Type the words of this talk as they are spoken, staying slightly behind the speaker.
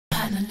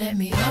Now let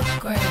me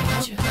upgrade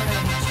you.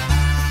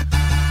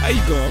 How you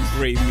gonna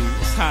upgrade me?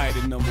 It's higher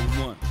than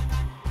 #1.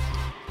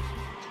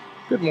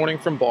 Good morning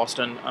from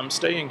Boston. I'm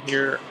staying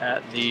here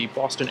at the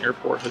Boston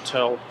Airport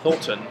Hotel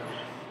Hilton,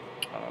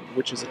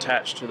 which is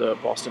attached to the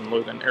Boston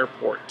Logan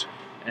Airport.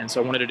 And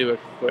so I wanted to do a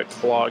quick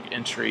blog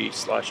entry /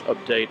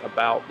 update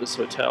about this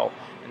hotel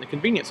and the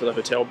convenience of the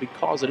hotel,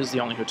 because it is the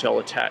only hotel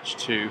attached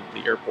to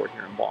the airport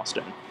here in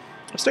Boston.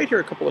 I've stayed here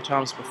a couple of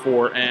times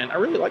before, and I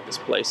really like this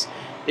place.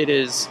 It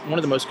is one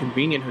of the most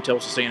convenient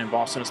hotels to stay in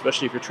Boston,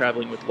 especially if you're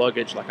traveling with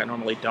luggage like I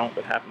normally don't,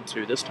 but happened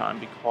to this time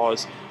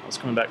because I was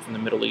coming back from the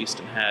Middle East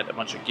and had a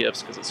bunch of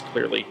gifts, because it's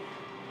clearly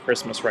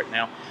Christmas right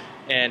now.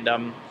 And I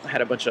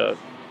had a bunch of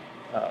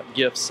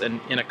gifts and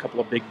in a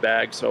couple of big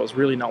bags, so I was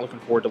really not looking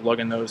forward to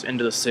lugging those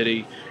into the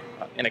city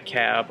in a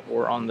cab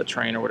or on the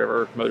train or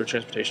whatever mode of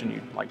transportation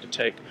you'd like to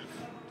take.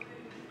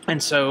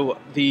 And so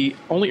the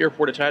only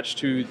airport attached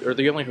to, or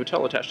the only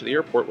hotel attached to the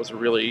airport was a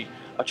really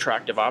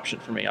attractive option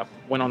for me. I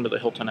went onto the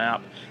Hilton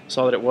app,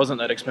 saw that it wasn't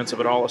that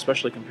expensive at all,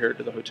 especially compared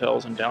to the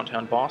hotels in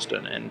downtown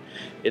Boston. And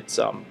it's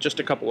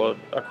just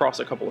across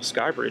a couple of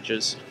sky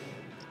bridges.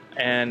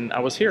 And I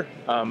was here.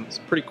 It's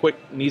pretty quick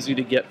and easy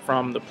to get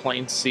from the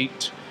plane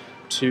seat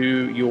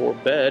to your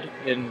bed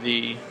in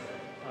the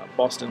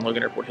Boston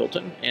Logan Airport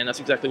Hilton. And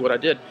that's exactly what I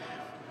did.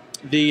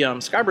 The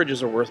sky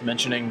bridges are worth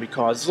mentioning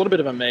because it's a little bit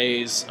of a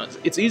maze.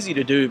 It's easy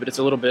to do, but it's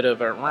a little bit of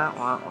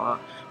a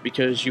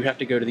because you have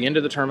to go to the end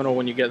of the terminal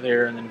when you get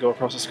there, and then go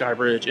across a sky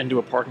bridge into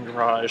a parking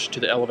garage, to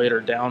the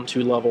elevator down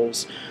 2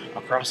 levels,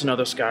 across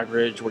another sky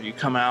bridge, where you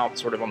come out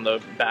sort of on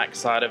the back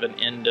side of an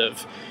end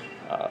of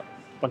a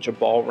bunch of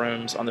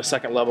ballrooms on the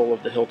 2nd level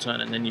of the Hilton,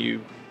 and then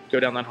you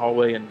go down that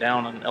hallway and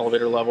down an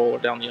elevator level or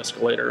down the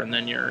escalator, and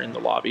then you're in the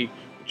lobby,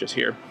 which is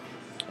here,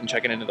 and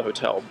checking into the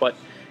hotel. But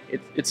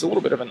it's a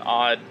little bit of an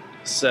odd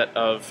set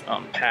of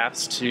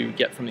paths to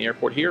get from the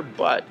airport here,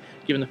 but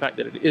given the fact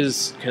that it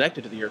is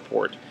connected to the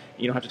airport,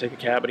 you don't have to take a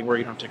cab anywhere,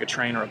 you don't have to take a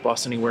train or a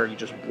bus anywhere, you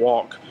just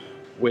walk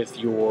with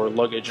your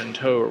luggage in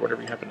tow or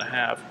whatever you happen to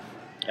have.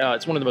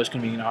 It's one of the most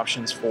convenient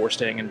options for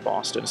staying in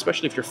Boston,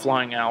 especially if you're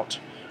flying out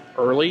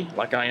early,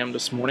 like I am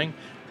this morning,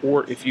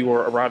 or if you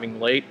are arriving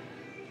late.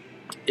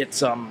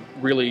 It's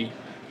really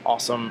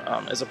awesome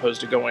as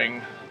opposed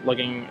to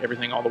lugging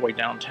everything all the way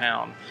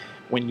downtown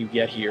when you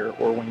get here,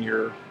 or when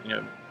you're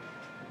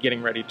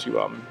getting ready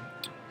to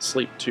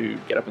sleep to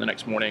get up in the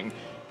next morning,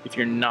 if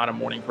you're not a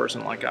morning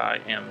person like I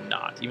am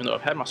not, even though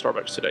I've had my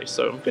Starbucks today,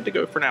 so I'm good to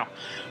go for now.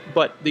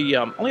 But the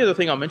only other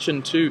thing I'll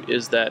mention too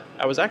is that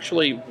I was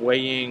actually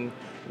weighing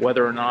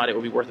whether or not it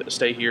would be worth it to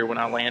stay here when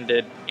I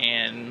landed,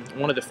 and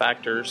one of the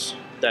factors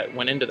that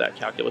went into that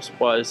calculus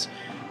was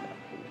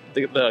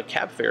the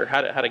cab fare,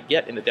 how to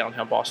get into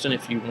downtown Boston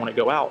if you want to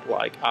go out,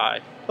 like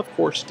I, of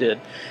course, did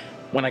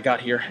when I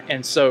got here.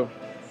 And so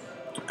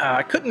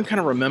I couldn't kind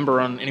of remember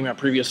on any of my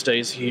previous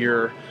stays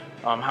here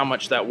how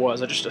much that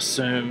was. I just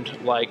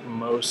assumed, like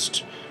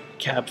most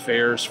cab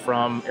fares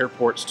from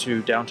airports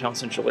to downtown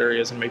central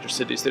areas in major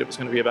cities, that it was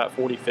going to be about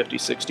 40, 50,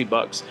 60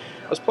 bucks.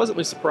 I was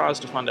pleasantly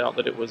surprised to find out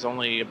that it was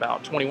only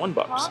about 21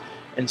 bucks.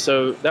 And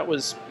so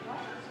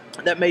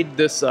that made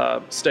this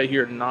stay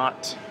here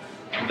not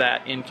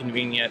that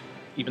inconvenient,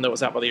 even though it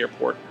was out by the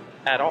airport,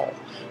 at all,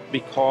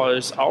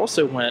 because I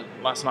also went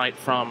last night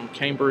from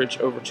Cambridge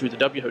over to the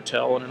W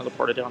Hotel in another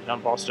part of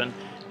downtown Boston,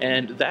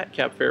 and that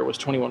cab fare was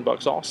 21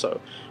 bucks also.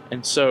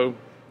 And so,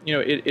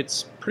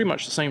 it's pretty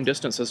much the same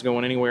distance as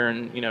going anywhere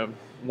in,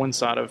 one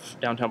side of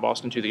downtown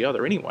Boston to the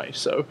other anyway.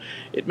 So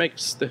it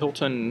makes the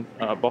Hilton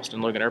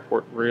Boston Logan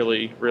Airport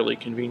really, really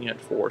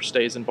convenient for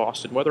stays in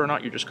Boston, whether or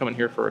not you're just coming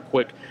here for a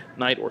quick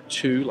night or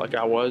two like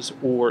I was,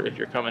 or if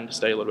you're coming to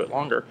stay a little bit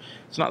longer.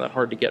 It's not that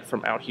hard to get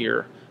from out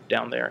here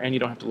down there, and you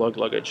don't have to lug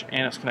luggage,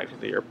 and it's connected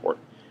to the airport,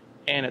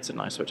 and it's a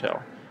nice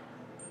hotel,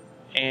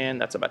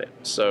 and that's about it.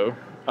 So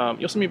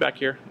you'll see me back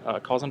here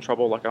causing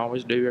trouble like I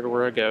always do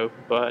everywhere I go,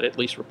 but at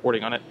least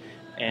reporting on it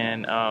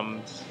and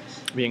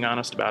being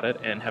honest about it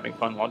and having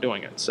fun while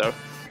doing it. So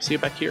see you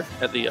back here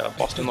at the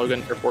Boston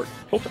Logan Airport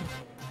Hilton.